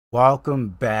Welcome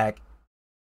back,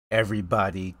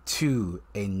 everybody, to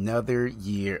another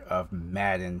year of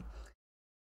Madden.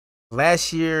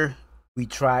 Last year, we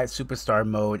tried Superstar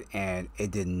mode and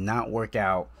it did not work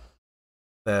out.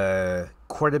 The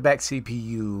quarterback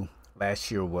CPU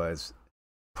last year was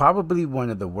probably one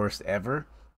of the worst ever,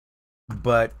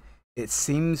 but it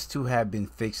seems to have been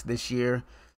fixed this year.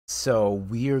 So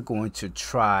we are going to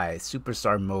try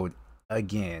Superstar mode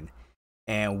again.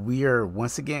 And we are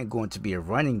once again going to be a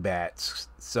running backs.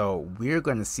 So we're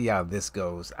going to see how this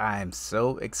goes. I am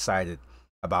so excited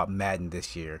about Madden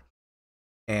this year.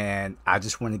 And I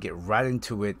just want to get right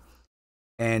into it.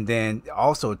 And then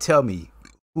also tell me,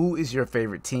 who is your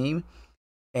favorite team?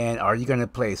 And are you going to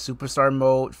play superstar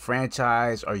mode,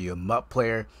 franchise? Are you a MUP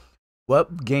player?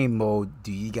 What game mode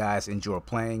do you guys enjoy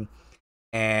playing?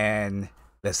 And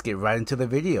let's get right into the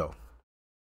video.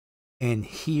 And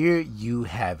here you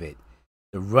have it.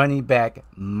 The running back,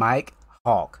 Mike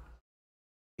Hawk.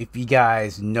 If you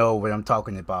guys know what I'm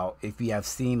talking about, if you have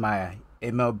seen my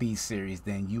MLB series,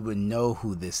 then you would know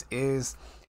who this is.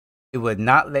 It would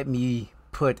not let me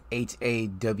put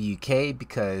HAWK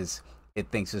because it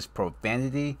thinks it's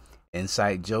profanity,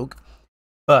 inside joke.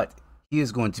 But he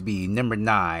is going to be number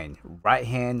 9, right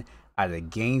hand out of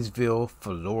Gainesville,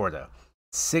 Florida.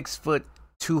 6 foot,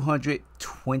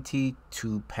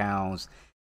 222 pounds,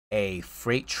 a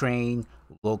freight train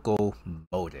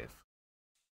locomotive.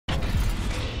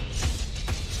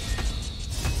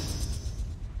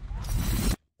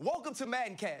 Welcome to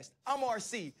Maddencast. I'm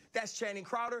RC, that's Channing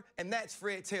Crowder, and that's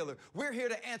Fred Taylor. We're here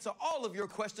to answer all of your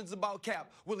questions about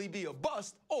Cap. Will he be a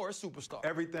bust or a superstar?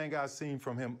 Everything I've seen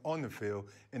from him on the field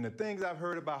and the things I've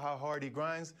heard about how hard he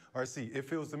grinds, RC, it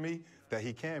feels to me that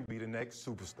he can be the next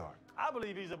superstar. I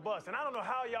believe he's a bust, and I don't know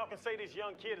how y'all can say this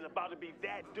young kid is about to be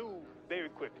that dude very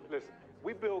quickly. Listen,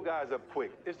 we build guys up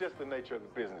quick. It's just the nature of the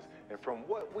business. And from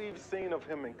what we've seen of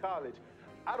him in college,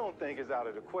 I don't think it's out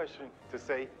of the question to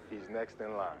say he's next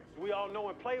in line. We all know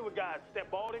and played with guys that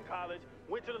balled in college,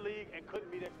 went to the league, and couldn't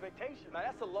meet expectations. Now,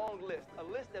 that's a long list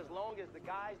as long as the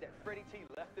guys that Freddie T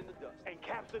left in the dust. And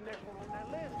Cap's the next one on that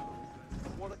list.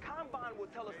 Well, the Combine will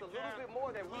tell us a little bit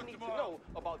more than we need to know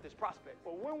about this prospect.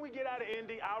 But when we get out of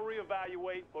Indy, I'll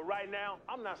reevaluate. But right now,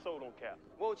 I'm not sold on Cap.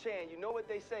 Well, Chan, you know what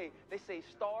they say? They say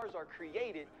stars are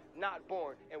created, not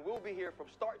born. And we'll be here from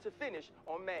start to finish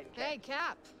on Madden. Hey,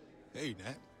 Cap. Hey,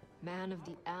 Nat. Man of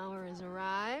the hour has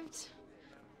arrived.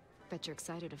 Bet you're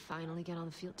excited to finally get on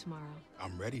the field tomorrow.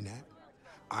 I'm ready, Nat.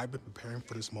 I've been preparing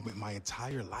for this moment my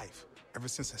entire life, ever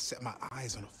since I set my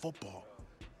eyes on a football.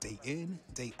 Day in,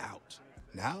 day out.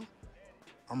 Now,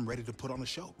 I'm ready to put on a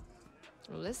show.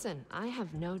 Listen, I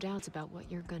have no doubts about what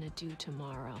you're gonna do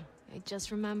tomorrow.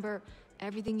 Just remember,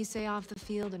 everything you say off the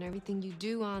field and everything you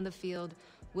do on the field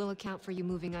will account for you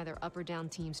moving either up or down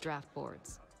teams' draft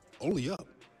boards. Only up.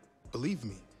 Believe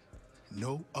me,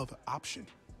 no other option.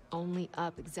 Only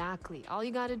up, exactly. All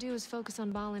you gotta do is focus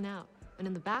on balling out. And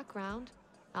in the background,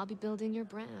 I'll be building your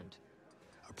brand.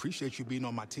 Appreciate you being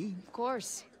on my team. Of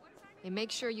course. And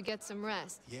make sure you get some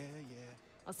rest. Yeah.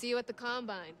 I'll see you at the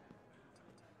Combine.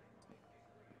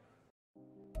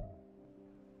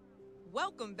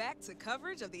 Welcome back to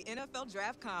coverage of the NFL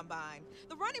Draft Combine.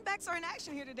 The running backs are in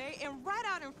action here today, and right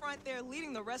out in front there,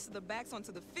 leading the rest of the backs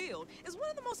onto the field, is one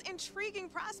of the most intriguing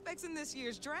prospects in this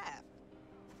year's draft.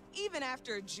 Even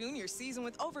after a junior season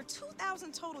with over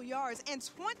 2,000 total yards and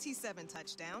 27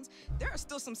 touchdowns, there are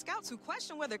still some scouts who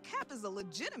question whether Cap is a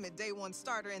legitimate day one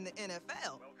starter in the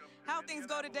NFL. How things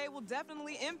go today will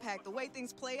definitely impact the way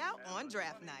things play out on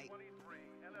draft night.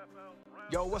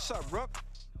 Yo, what's up, Rook?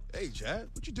 Hey, Chad,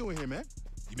 what you doing here, man?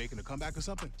 You making a comeback or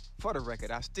something? For the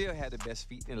record, I still had the best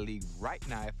feet in the league right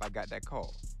now if I got that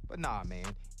call. But nah, man,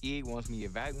 EA wants me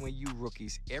evaluating you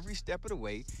rookies every step of the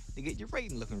way to get your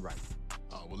rating looking right.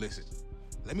 Oh, well, listen.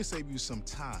 Let me save you some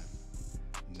time.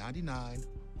 99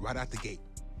 right out the gate.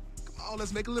 Come on,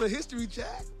 let's make a little history,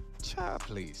 Chad. Child,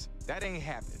 please. That ain't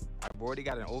happening. I've already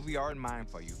got an OVR in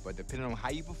mind for you, but depending on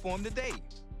how you perform today,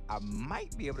 I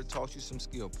might be able to toss you some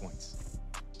skill points.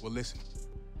 Well, listen.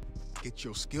 Get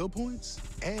your skill points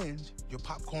and your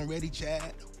popcorn ready,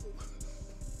 Chad.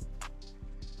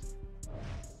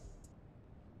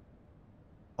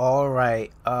 All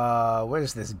right, what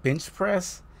is this, bench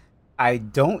press? I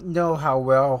don't know how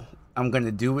well I'm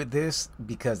gonna do with this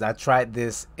because I tried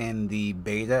this in the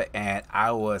beta and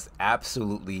I was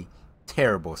absolutely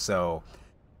terrible. So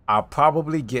I'll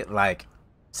probably get like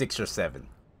 6 or 7.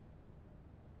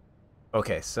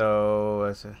 Okay,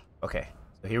 so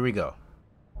here we go.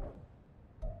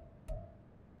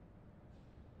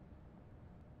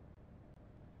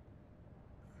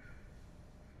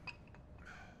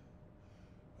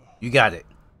 You got it.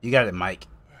 You got it, Mike.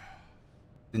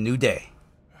 The new day.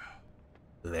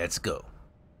 Let's go.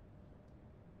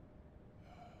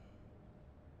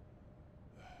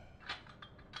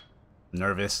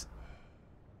 Nervous.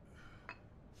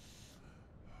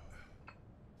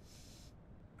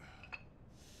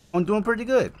 I'm doing pretty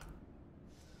good.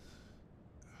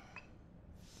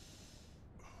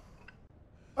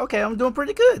 Okay, I'm doing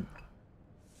pretty good.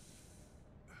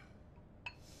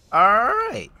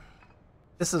 Alright.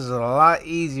 This is a lot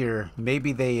easier.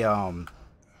 Maybe they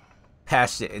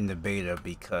patched it in the beta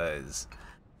because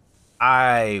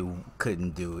I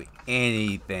couldn't do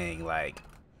anything. Like,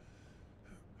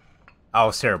 I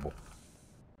was terrible.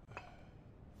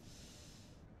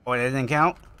 Oh, that didn't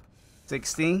count?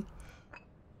 16?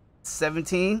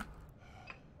 17?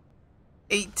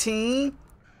 18?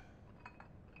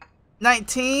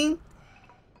 19?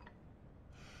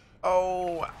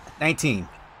 Oh, 19.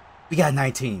 We got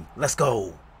 19. Let's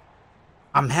go.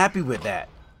 I'm happy with that.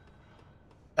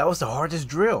 That was the hardest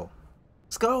drill.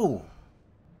 Let's go.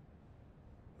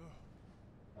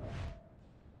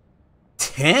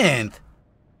 10th?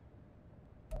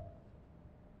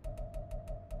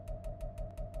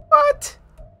 What?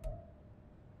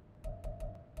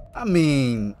 I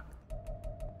mean,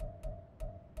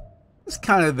 it's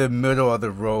kind of the middle of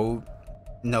the road,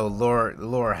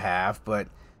 lower half, but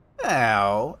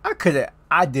oh,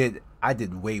 I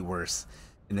did way worse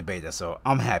in the beta, so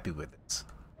I'm happy with this.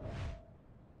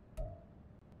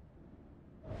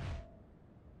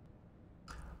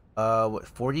 What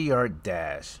 40-yard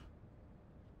dash?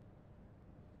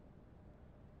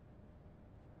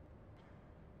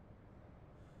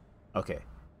 Okay.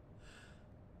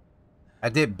 I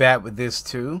did bad with this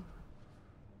too.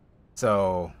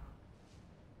 So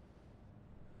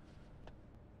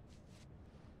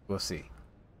we'll see.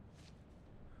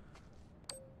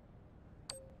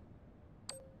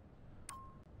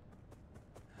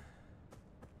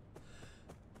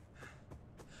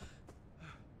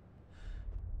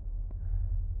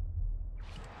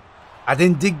 I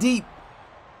didn't dig deep.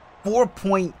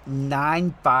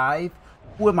 4.95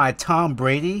 with my Tom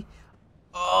Brady.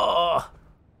 Oh.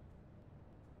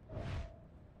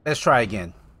 Let's try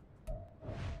again.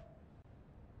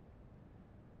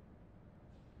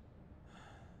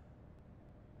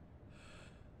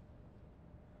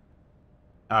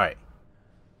 All right.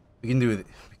 We can do it.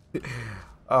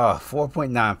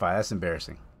 4.95. That's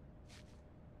embarrassing.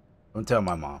 Don't tell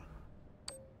my mom.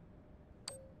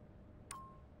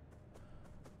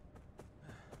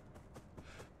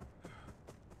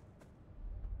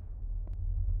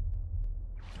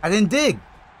 I didn't dig.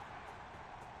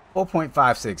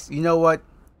 4.56. You know what?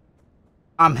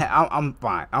 I'm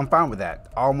fine. I'm fine with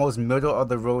that. Almost middle of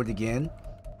the road again.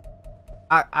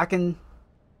 I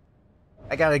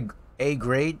got a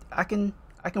grade. I can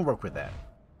work with that.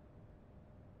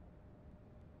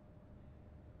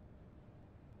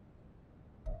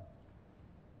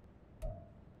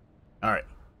 All right.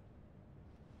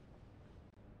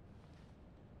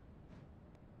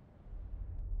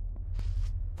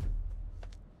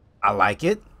 I like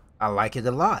it. I like it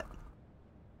a lot.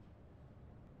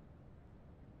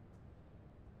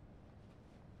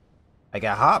 I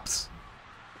got hops.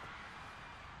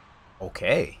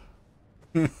 Okay.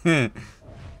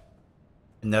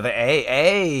 Another A.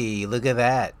 Hey, look at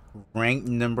that. Ranked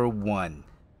number 1.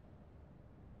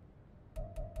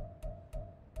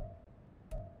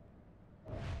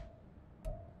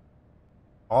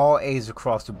 All A's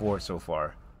across the board so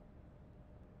far.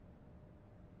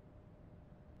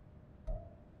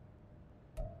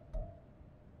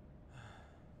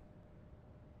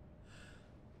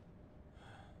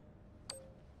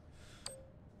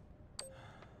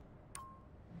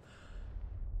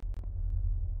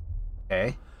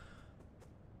 Okay.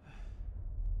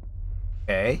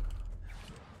 Okay.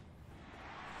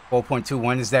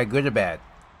 4.21, is that good or bad?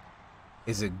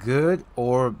 Is it good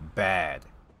or bad?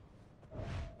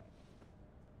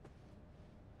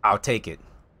 I'll take it.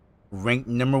 Ranked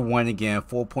number 1 again,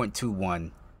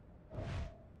 4.21.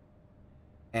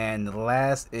 And the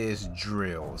last is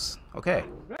drills. Okay.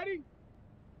 Ready?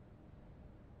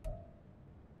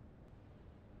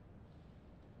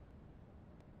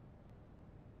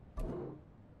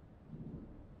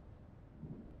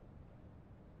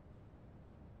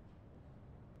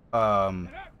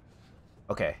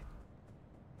 Okay.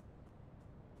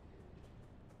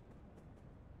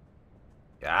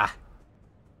 Yeah.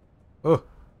 Oh.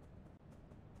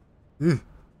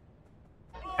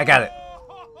 I got it.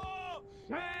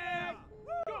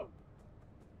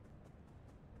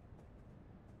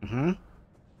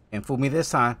 And fool me this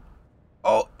time.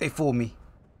 Oh, they fooled me.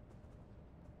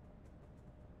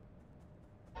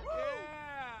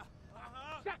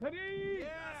 Ready?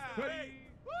 Yeah. Ready?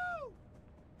 Woo!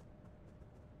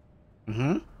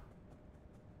 Mm-hmm.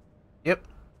 Yep.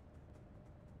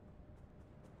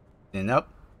 Then up.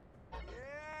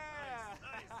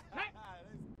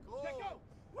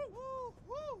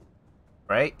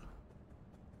 Right.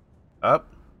 Up.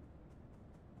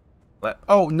 Left.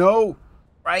 Oh no.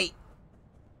 Right.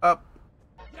 Up.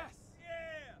 Yes.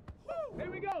 Yeah. Woo!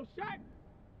 Here we go. Shot.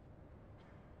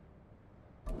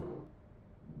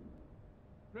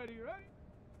 Ready? Ready?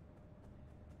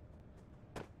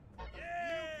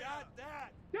 Yeah. You got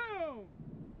that. Down.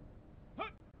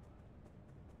 Hut.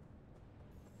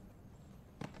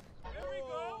 There we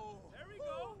go. There we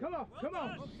go. Come on. Well come done.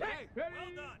 On. Okay. Ready?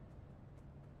 Well done.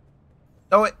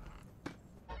 Throw it.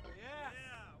 Yeah.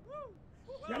 Woo.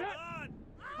 Well done.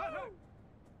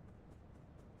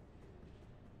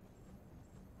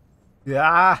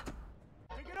 Yeah.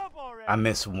 Pick it up already. I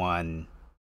missed one.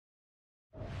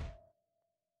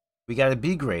 We got a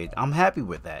B grade. I'm happy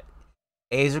with that.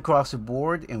 A's across the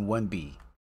board and 1 B.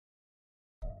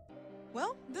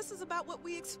 Well, this is about what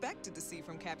we expected to see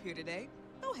from Cap here today.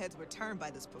 No heads were turned by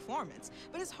this performance,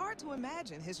 but it's hard to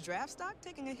imagine his draft stock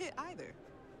taking a hit either.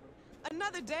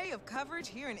 Another day of coverage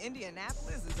here in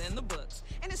Indianapolis is in the books,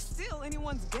 and it's still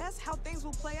anyone's guess how things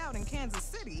will play out in Kansas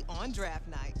City on draft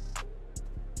night.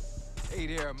 Hey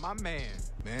there, my man.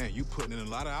 Man, you putting in a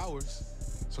lot of hours.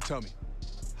 So tell me,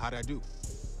 how'd I do?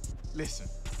 Listen,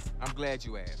 I'm glad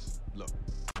you asked. Look,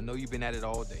 I know you've been at it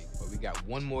all day, but we got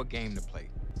one more game to play.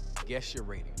 Guess your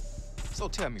rating. So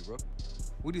tell me, Rook,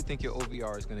 what do you think your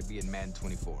OVR is going to be in Madden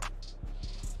 24?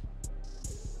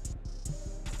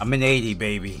 I'm an 80,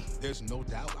 baby. There's no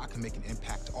doubt I can make an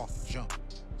impact off the jump.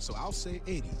 So I'll say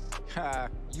 80. Ha,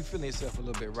 you feeling yourself a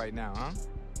little bit right now, huh?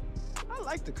 I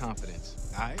like the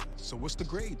confidence. All right, so what's the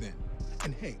grade then?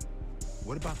 And hey,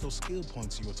 what about those skill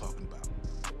points you were talking about?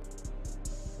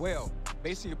 Well,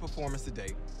 based on your performance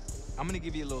today, I'm going to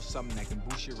give you a little something that can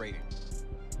boost your rating.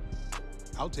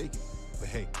 I'll take it. But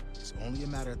hey, it's only a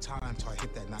matter of time till I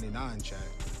hit that 99, Chad.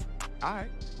 All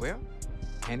right, well,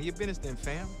 handle your business then,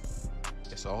 fam.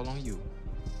 It's all on you.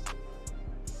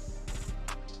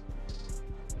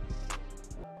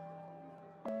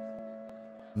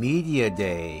 Media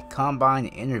Day, Combine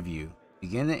interview.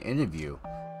 Begin the interview.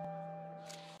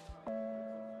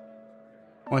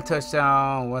 1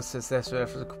 touchdown, 1 successful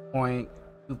extra point,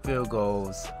 2 field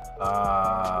goals.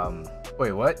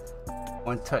 Wait, what?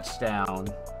 1 touchdown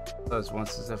plus 1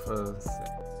 successful,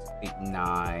 8,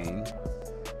 9,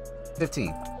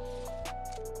 15.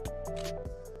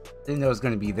 Didn't know it was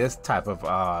going to be this type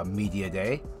of media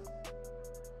day.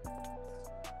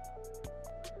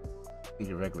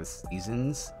 The regular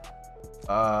seasons.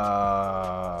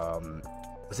 Was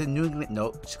it New England?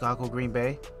 No, Chicago, Green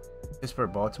Bay,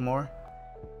 Pittsburgh, Baltimore,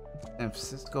 San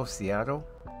Francisco, Seattle.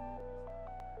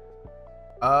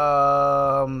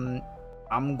 I'm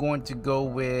going to go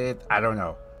with, I don't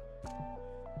know.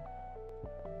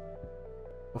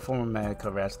 What former Madden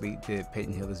cover athlete did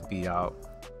Peyton Hillis beat out?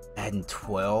 Madden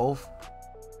 12.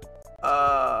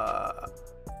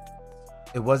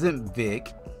 It wasn't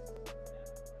Vic.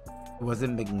 It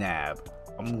wasn't McNabb.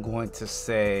 I'm going to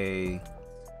say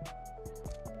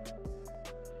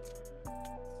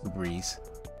Breeze.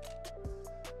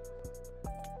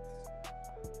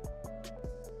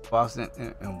 Boston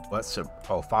and what's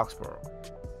Foxborough.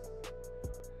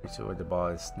 Pretty sure the ball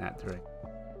is snapped direct.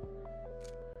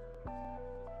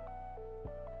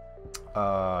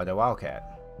 The Wildcat.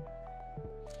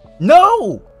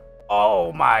 No!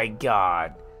 Oh my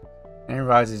God! Aaron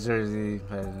Rodgers jersey.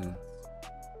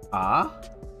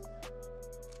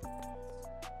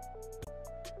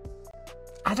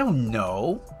 I don't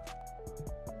know.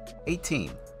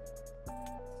 18.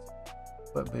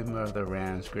 But member of the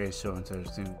Rams, great show and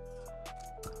touchdown.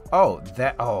 Oh,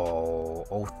 that.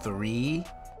 Oh, 03.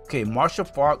 Okay, Marshall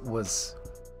Faulk was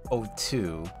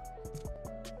 02.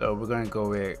 So we're gonna go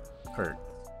with Kurt.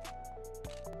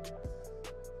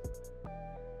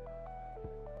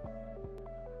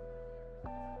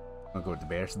 I'm gonna go with the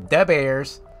Bears. The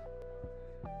Bears.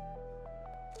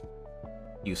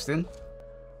 Houston.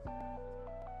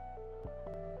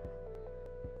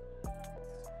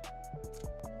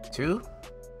 Two.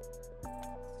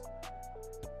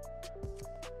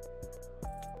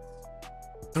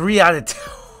 Three out of 2.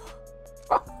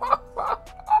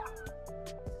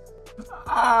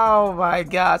 Oh my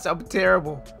gosh, I'm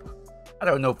terrible. I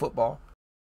don't know football.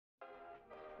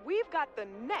 We've got the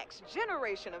next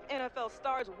generation of NFL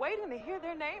stars waiting to hear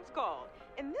their names called.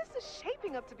 And this is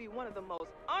shaping up to be one of the most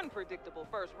unpredictable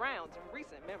first rounds in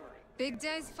recent memory. Big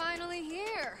day's finally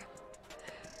here.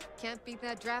 Can't beat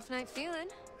that draft night feeling.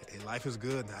 Hey, life is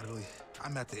good, Natalie.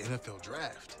 I'm at the NFL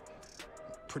draft.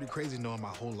 Pretty crazy knowing my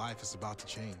whole life is about to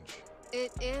change.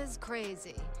 It is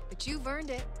crazy, but you've earned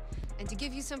it. And to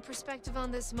give you some perspective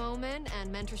on this moment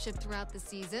and mentorship throughout the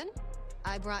season,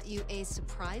 I brought you a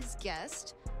surprise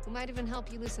guest who might even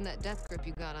help you loosen that death grip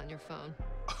you got on your phone.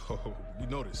 Oh, you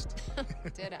noticed.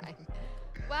 Did I?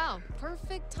 Wow,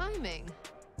 perfect timing.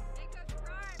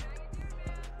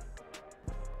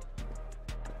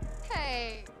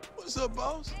 Hey. What's up,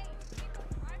 boss?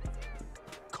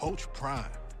 Coach Prime.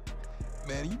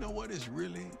 Man, you know what? It's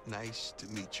really nice to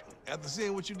meet you. After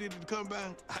seeing what you did at the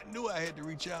combine, I knew I had to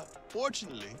reach out.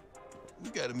 Fortunately,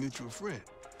 we got a mutual friend.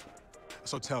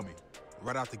 So tell me,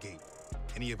 right out the gate,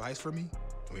 any advice for me?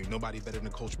 I mean, nobody better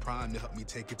than Coach Prime to help me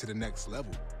take it to the next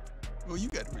level. Well, you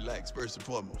got to relax first and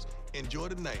foremost. Enjoy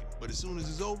the night, but as soon as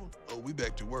it's over, we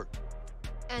back to work.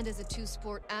 And as a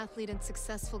two-sport athlete and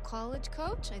successful college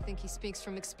coach, I think he speaks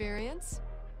from experience.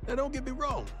 Now, don't get me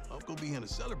wrong. I'm going to be here to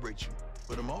celebrate you,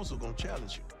 but I'm also going to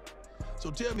challenge you. So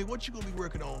tell me what you're going to be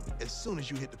working on as soon as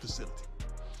you hit the facility.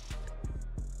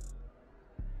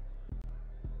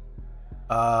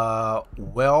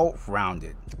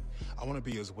 Well-rounded. I want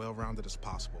to be as well-rounded as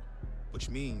possible, which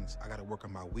means I got to work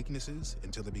on my weaknesses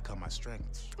until they become my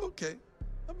strengths. Okay,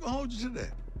 I'm going to hold you to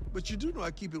that. But you do know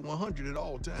I keep it 100 at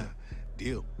all times.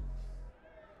 Deal.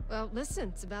 Well, listen,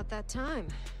 it's about that time.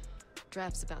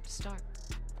 Draft's about to start.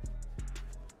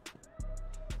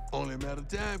 Only a matter of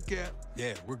time, Cap.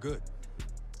 Yeah, we're good.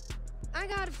 I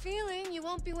got a feeling you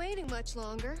won't be waiting much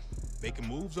longer. Making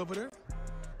moves over there?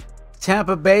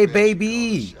 Tampa Bay,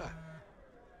 baby.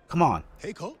 Come on.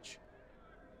 Hey, Coach.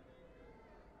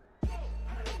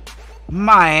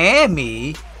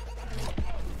 Miami.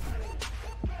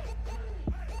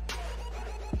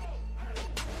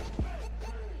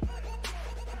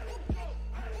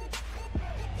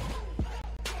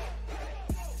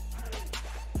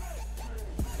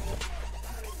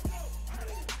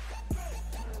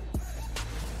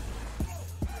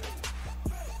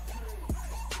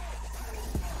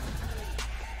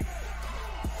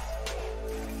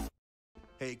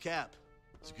 Hey, Cap.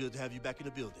 It's good to have you back in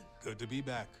the building. Good to be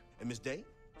back. And Miss Day,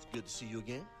 it's good to see you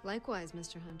again. Likewise,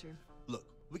 Mr. Hunter. Look,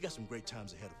 we got some great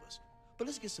times ahead of us, but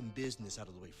let's get some business out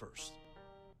of the way first.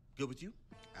 Good with you?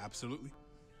 Absolutely.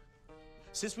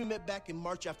 Since we met back in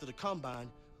March after the Combine,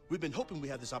 we've been hoping we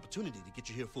have this opportunity to get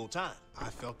you here full time. I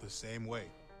felt the same way.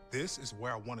 This is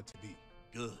where I wanted to be.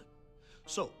 Good.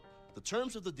 So, the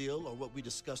terms of the deal are what we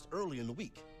discussed earlier in the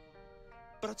week.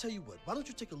 But I'll tell you what, why don't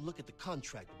you take a look at the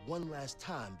contract one last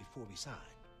time before we sign?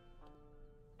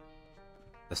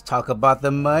 Let's talk about the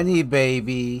money,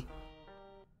 baby.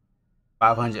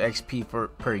 500 XP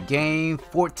per game,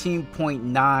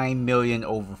 14.9 million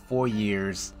over 4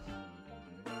 years.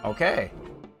 Okay.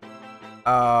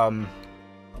 We're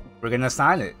gonna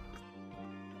sign it.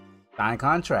 Sign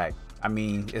contract. I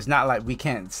mean, it's not like we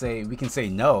can say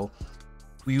no.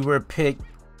 We were picked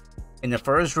in the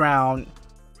first round,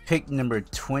 pick number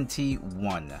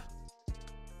 21.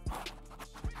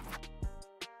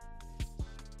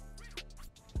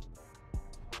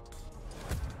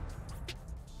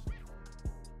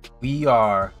 We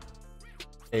are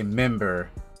a member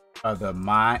of the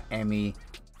Miami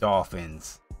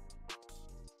Dolphins.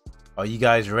 Are you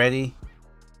guys ready?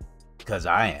 Because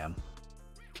I am.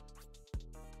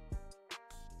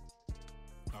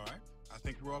 All right. I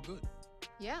think we're all good.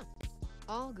 Yeah,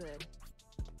 all good.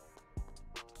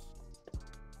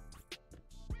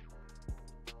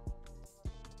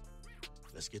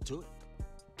 Let's get to it.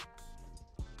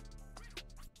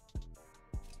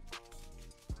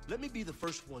 Let me be the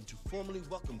first one to formally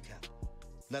welcome Cap,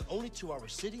 not only to our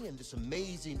city and this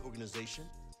amazing organization,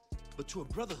 but to a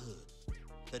brotherhood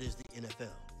that is the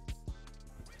NFL.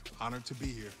 Honored to be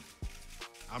here.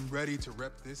 I'm ready to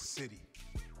rep this city.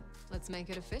 Let's make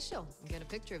it official and get a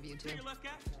picture of you two. Take your left,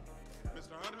 Cap.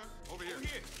 Mr. Hunter, over here. Over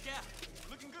here, Cap.